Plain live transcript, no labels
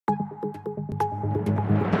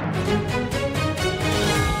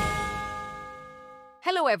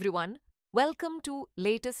everyone, welcome to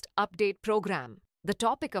latest update program. The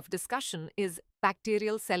topic of discussion is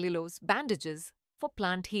bacterial cellulose bandages for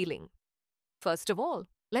plant healing. First of all,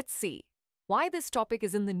 let's see why this topic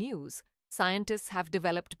is in the news. Scientists have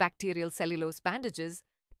developed bacterial cellulose bandages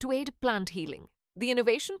to aid plant healing. The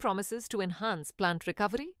innovation promises to enhance plant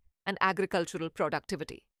recovery and agricultural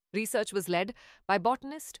productivity. Research was led by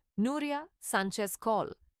botanist Núria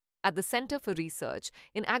Sánchez-Coll at the Center for Research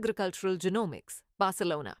in Agricultural Genomics,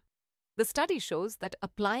 Barcelona. The study shows that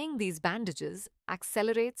applying these bandages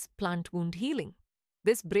accelerates plant wound healing.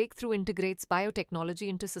 This breakthrough integrates biotechnology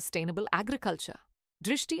into sustainable agriculture.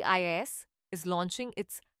 Drishti IAS is launching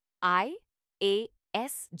its IASGS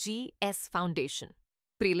Foundation,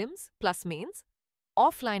 Prelims plus Mains,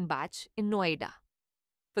 offline batch in Noida.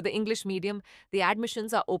 For the English medium, the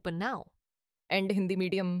admissions are open now. And Hindi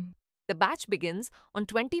medium? The batch begins on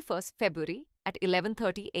 21st February at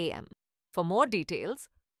 11:30 a.m. For more details,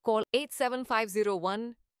 call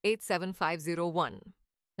 87501 87501.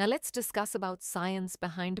 Now let's discuss about science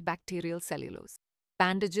behind bacterial cellulose.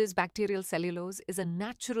 Bandages bacterial cellulose is a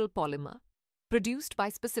natural polymer produced by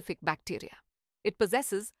specific bacteria. It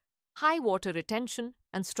possesses high water retention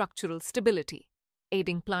and structural stability,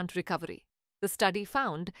 aiding plant recovery. The study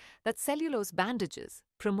found that cellulose bandages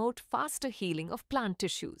promote faster healing of plant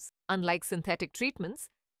tissues. Unlike synthetic treatments,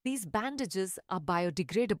 these bandages are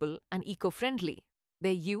biodegradable and eco-friendly.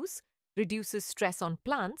 Their use reduces stress on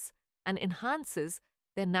plants and enhances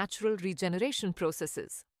their natural regeneration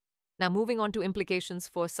processes. Now moving on to implications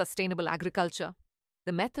for sustainable agriculture.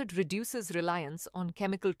 The method reduces reliance on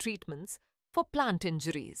chemical treatments for plant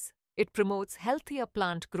injuries. It promotes healthier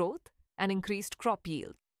plant growth and increased crop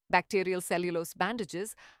yield. Bacterial cellulose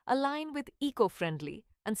bandages align with eco-friendly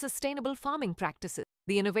and sustainable farming practices.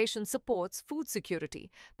 The innovation supports food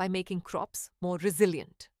security by making crops more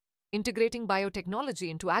resilient. Integrating biotechnology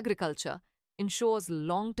into agriculture ensures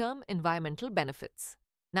long-term environmental benefits.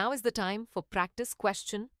 Now is the time for practice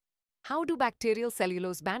question. How do bacterial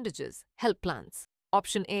cellulose bandages help plants?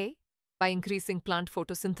 Option A, by increasing plant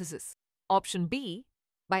photosynthesis. Option B,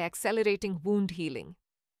 by accelerating wound healing.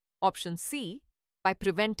 Option C, by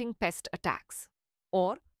preventing pest attacks.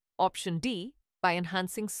 Or option D, by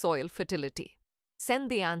enhancing soil fertility. Send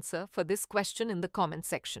the answer for this question in the comment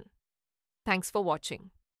section. Thanks for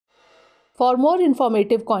watching. For more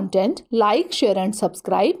informative content, like, share and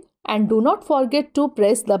subscribe, and do not forget to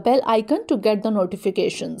press the bell icon to get the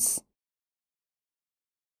notifications.